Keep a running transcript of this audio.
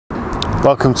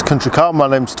Welcome to Country Car, my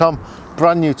name's Tom.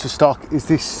 Brand new to stock is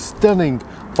this stunning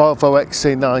Volvo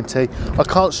XC90. I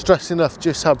can't stress enough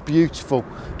just how beautiful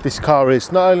this car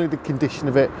is. Not only the condition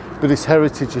of it, but its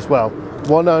heritage as well.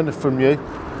 One owner from you,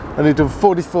 and it's done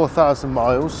 44,000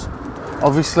 miles.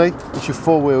 Obviously, it's your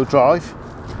four-wheel drive,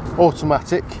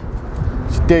 automatic,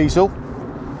 it's diesel,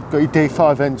 got your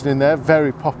D5 engine in there,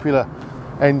 very popular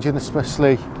engine,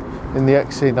 especially in the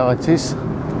XC90s.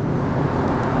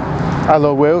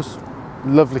 Alloy wheels,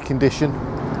 lovely condition.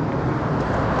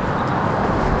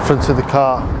 Front of the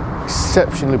car,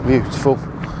 exceptionally beautiful.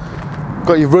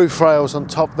 Got your roof rails on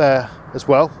top there as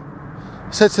well.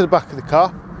 Head to the back of the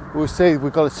car, we'll see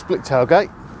we've got a split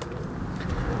tailgate.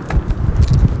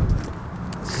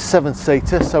 It's a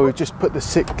 7-seater, so we've just put the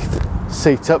 6th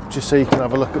seat up just so you can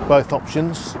have a look at both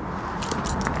options.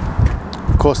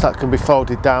 Of course, that can be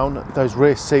folded down. Those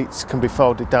rear seats can be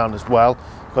folded down as well.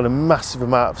 Got a massive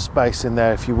amount of space in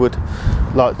there if you would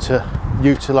like to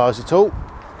utilise it all.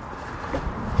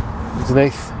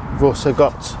 Underneath, you've also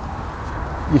got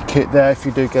your kit there if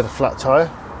you do get a flat tyre.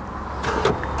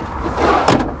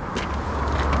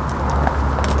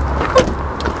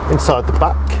 Inside the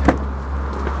back,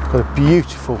 got a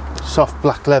beautiful soft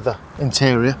black leather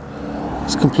interior.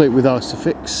 It's complete with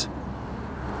Isofix.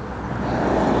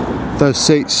 Those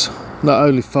seats not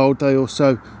only fold, they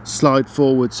also slide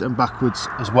forwards and backwards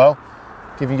as well,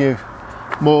 giving you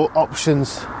more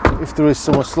options if there is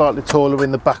someone slightly taller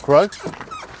in the back row.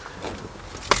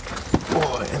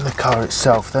 Or in the car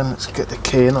itself then, let's get the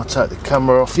key in, I'll take the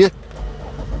camera off you.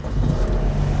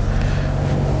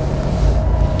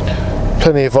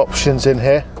 Plenty of options in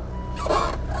here.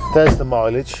 There's the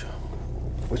mileage,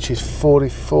 which is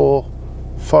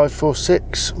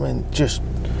 44,546. I mean, just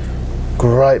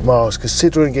great miles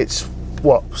considering it's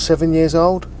what, 7 years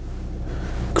old?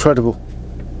 Incredible.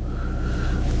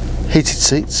 Heated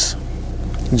seats.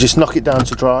 You just knock it down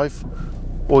to drive,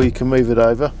 or you can move it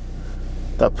over.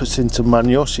 That puts into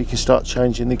manual, so you can start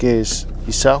changing the gears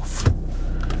yourself.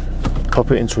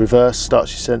 Pop it into reverse,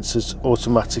 starts your sensors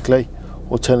automatically.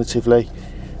 Alternatively,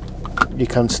 you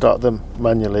can start them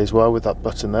manually as well with that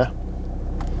button there.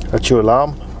 That's your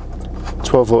alarm.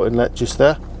 12-volt inlet just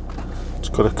there. It's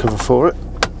got a cover for it.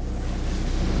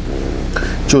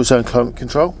 Dual zone climate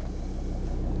control.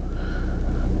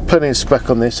 Plenty of spec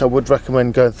on this. I would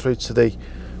recommend going through to the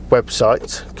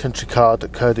website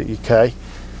countrycar.co.uk.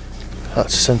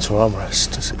 That's a centre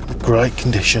armrest. It's in great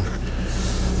condition.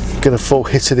 Get a full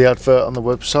hit of the advert on the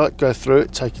website. Go through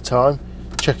it, take your time,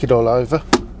 check it all over.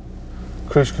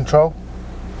 Cruise control.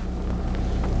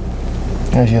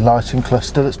 There's your lighting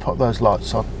cluster. Let's pop those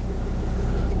lights on.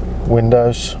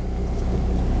 Windows.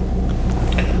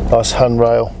 Nice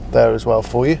handrail there as well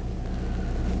for you.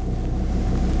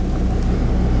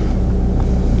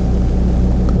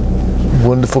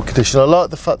 Wonderful condition. I like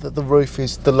the fact that the roof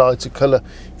is the lighter colour.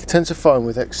 You tend to find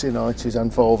with XC90s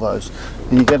and Volvos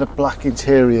that you get a black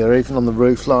interior, even on the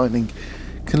roof lining.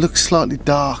 It can look slightly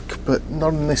dark, but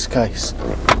not in this case.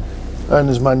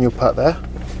 Owner's manual pack there.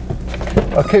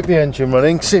 I'll keep the engine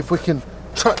running, see if we can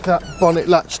track that bonnet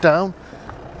latch down.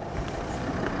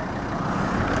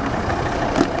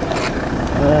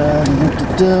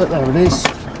 There it is.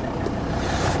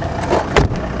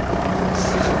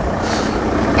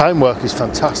 Paintwork is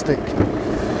fantastic.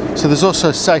 So there's also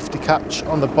a safety catch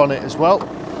on the bonnet as well.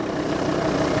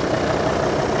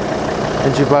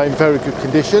 Engine bay in very good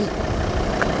condition.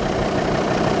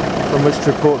 Not much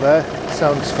to report there.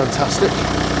 Sounds fantastic.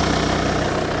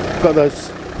 Got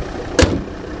those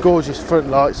gorgeous front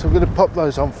lights. I'm going to pop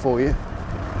those on for you.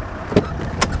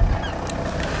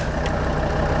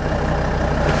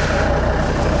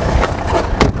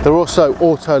 They're also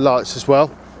auto lights as well.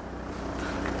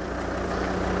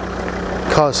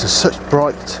 Car's in such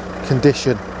bright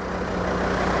condition.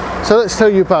 So let's tell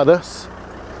you about us,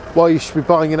 why you should be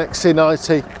buying an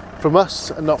XC90 from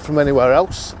us and not from anywhere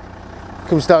else. It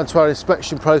comes down to our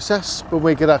inspection process. When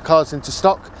we get our cars into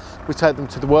stock, we take them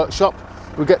to the workshop,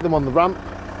 we get them on the ramp.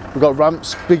 We've got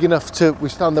ramps big enough to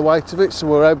withstand the weight of it, so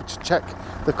we're able to check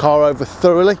the car over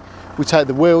thoroughly. We take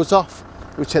the wheels off,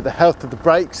 we check the health of the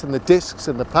brakes and the discs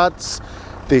and the pads,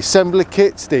 the assembly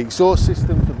kits, the exhaust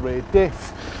systems, the rear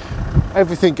diff.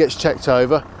 Everything gets checked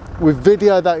over. We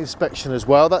video that inspection as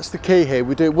well. That's the key here.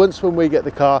 We do it once when we get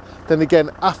the car, then again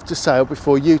after sale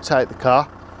before you take the car.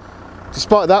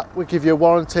 Despite that, we give you a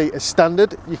warranty as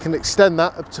standard. You can extend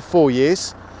that up to 4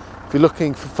 years. If you're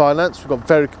looking for finance, we've got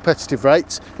very competitive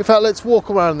rates. In fact, let's walk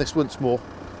around this once more.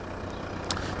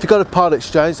 If you've got a part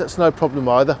exchange, that's no problem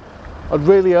either. I'd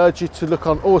really urge you to look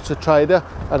on Auto Trader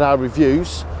and our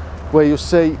reviews, where you'll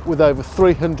see with over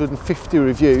 350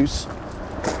 reviews,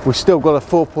 we've still got a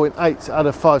 4.8 out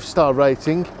of 5-star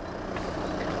rating.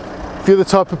 If you're the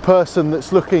type of person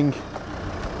that's looking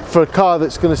for a car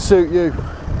that's going to suit you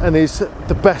and is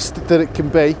the best that it can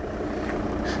be,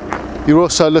 you're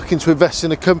also looking to invest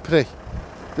in a company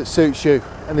that suits you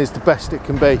and is the best it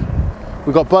can be.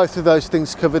 We've got both of those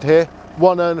things covered here.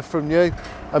 One owner from new,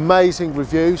 amazing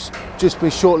reviews, just been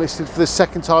shortlisted for the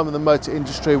 2nd time in the Motor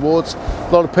Industry Awards. A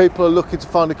lot of people are looking to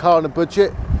find a car on a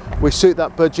budget. We suit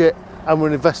that budget and we're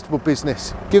an investable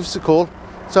business. Give us a call,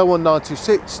 it's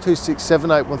 01926 267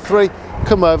 813.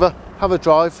 Come over, have a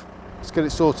drive, let's get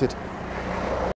it sorted.